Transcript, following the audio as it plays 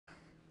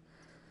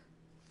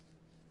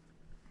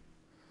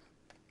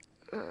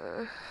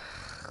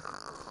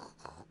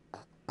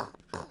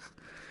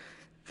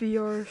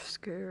VR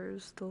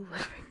scares the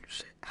living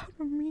shit out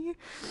of me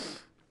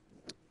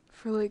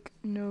for like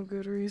no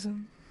good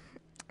reason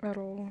at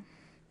all.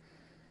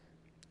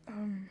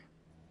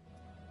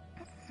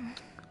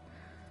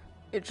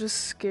 It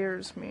just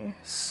scares me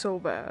so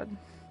bad.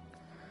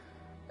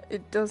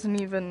 It doesn't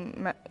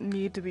even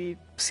need to be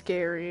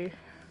scary.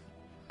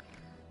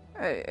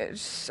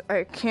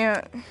 I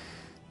can't.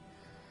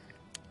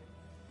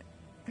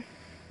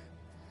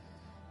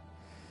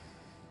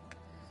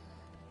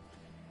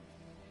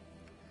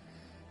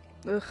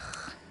 Ugh.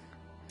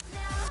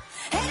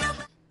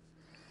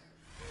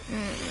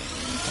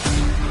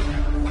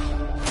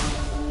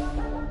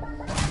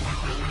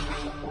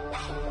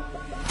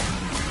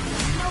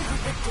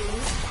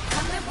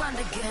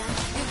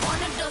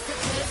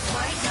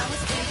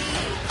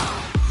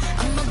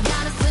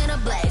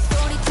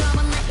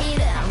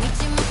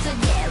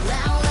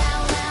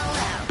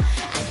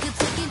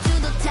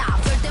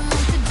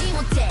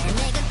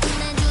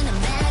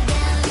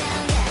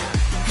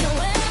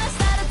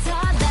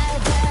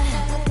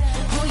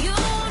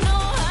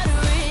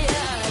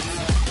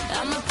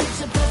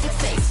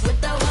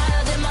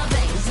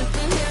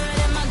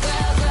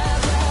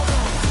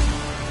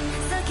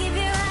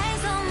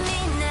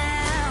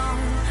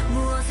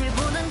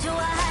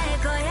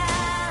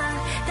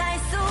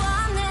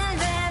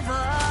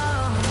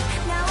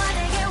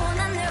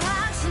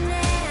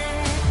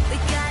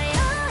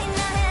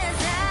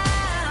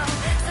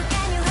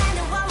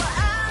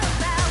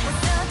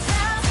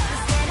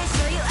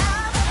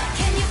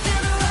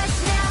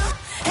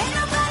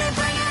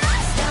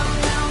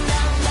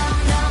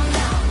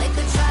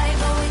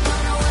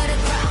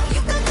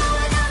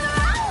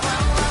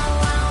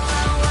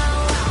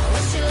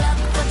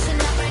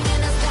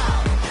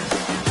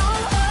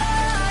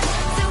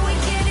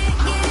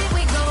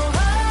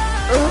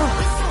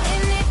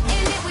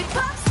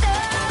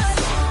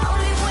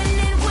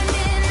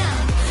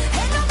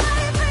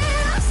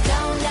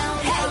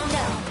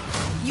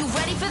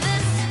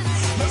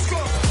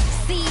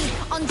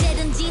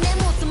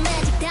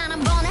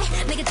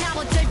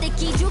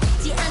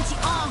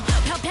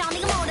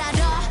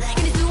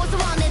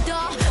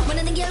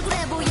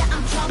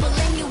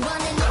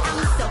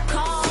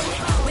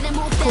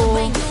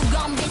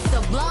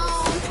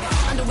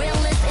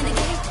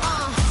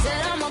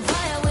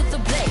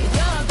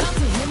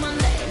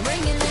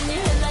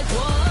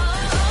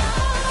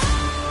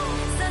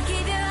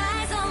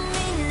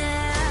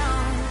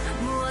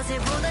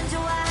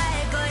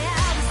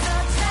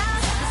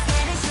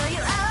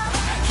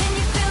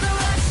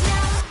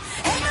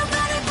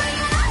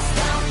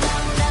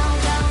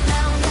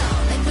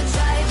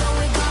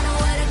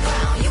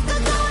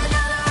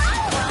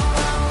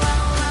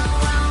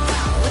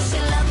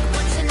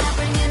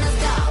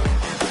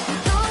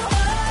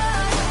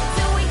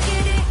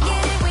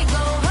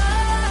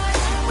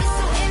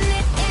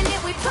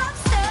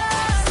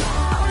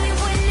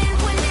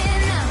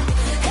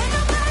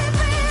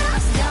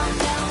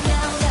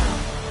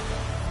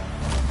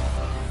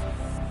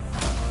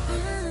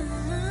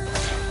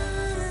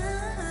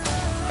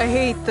 I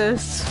hate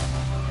this.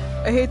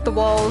 I hate the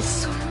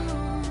walls.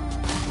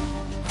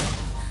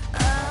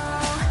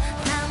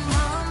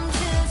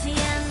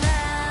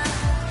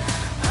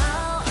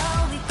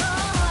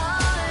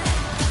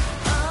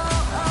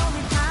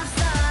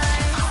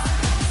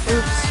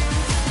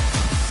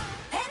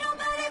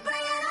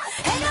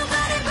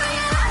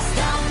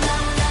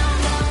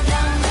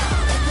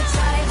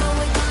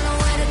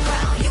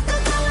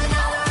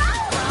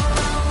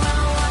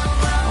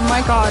 Oh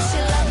my god.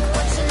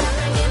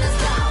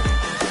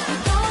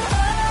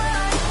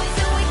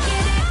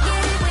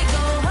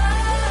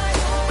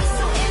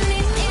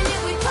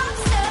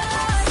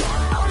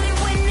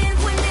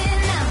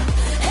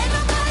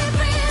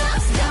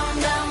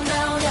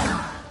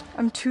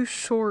 I'm too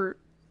short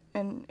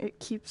and it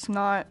keeps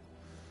not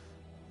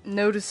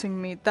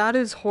noticing me. That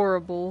is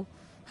horrible.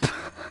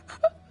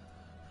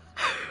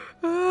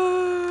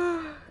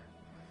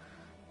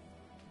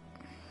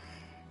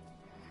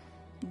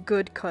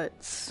 Good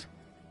cuts.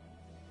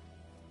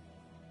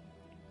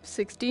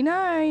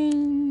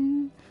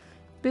 69.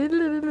 I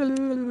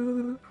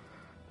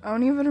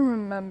don't even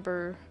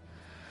remember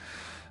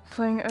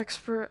playing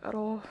expert at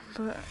all,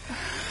 but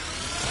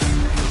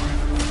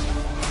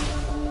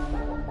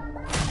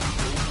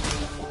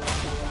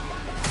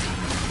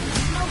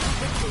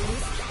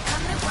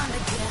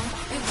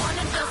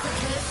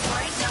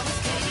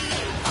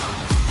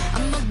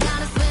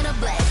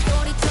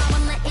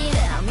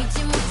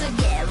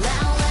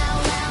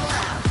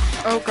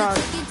oh god.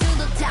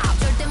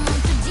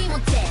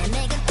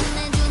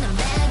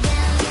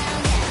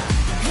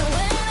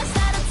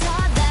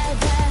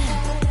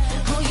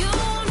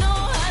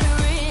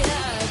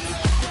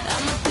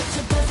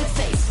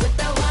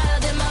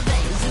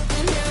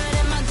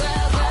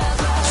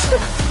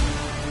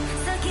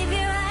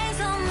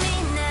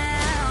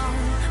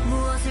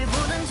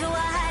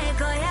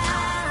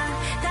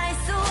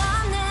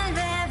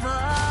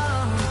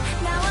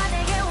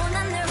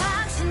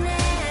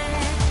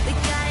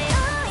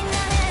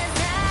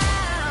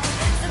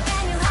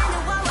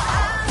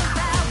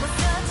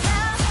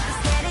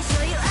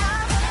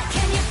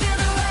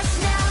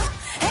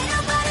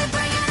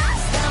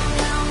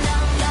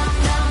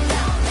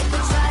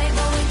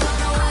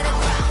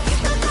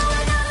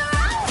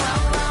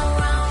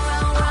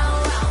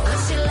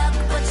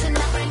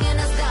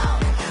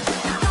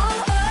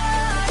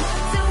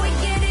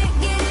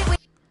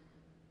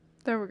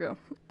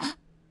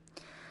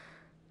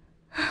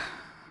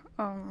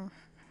 Um,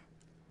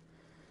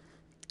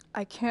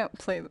 I can't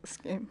play this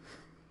game.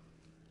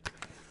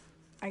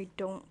 I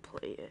don't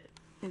play it,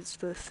 is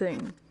the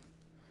thing.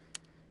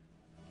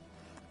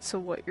 So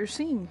what you're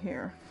seeing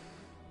here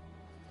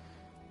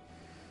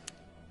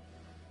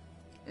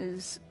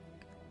is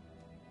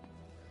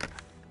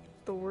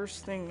the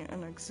worst thing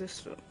in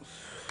existence.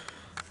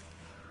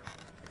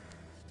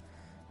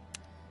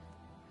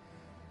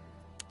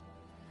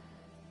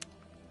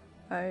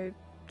 I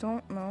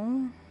don't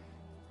know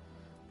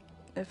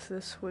if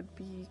this would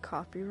be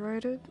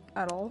copyrighted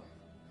at all.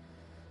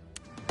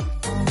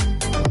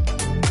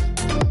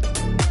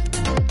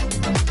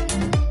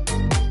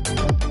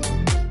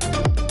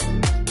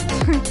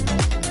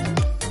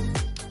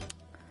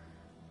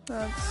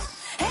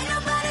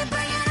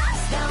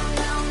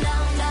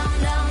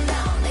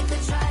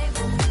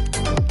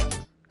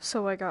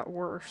 So I got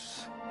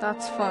worse.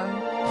 That's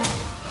fun.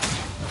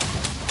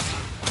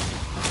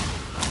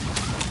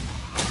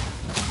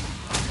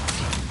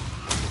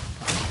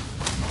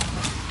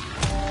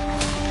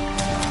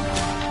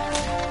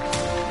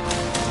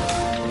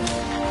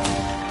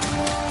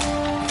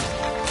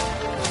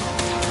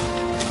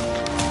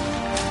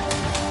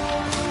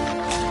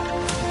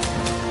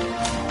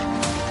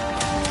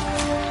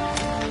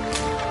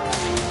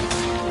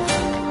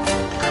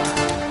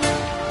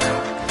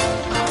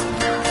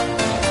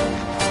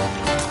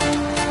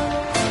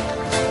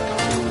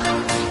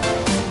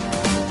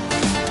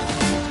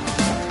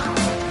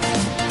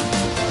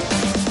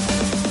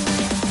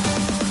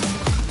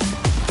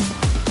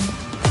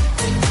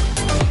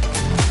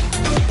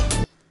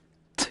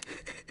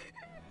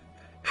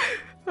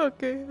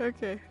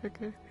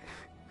 Okay.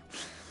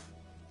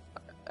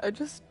 I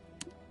just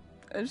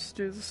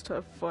do this to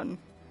have fun,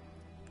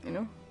 you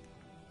know?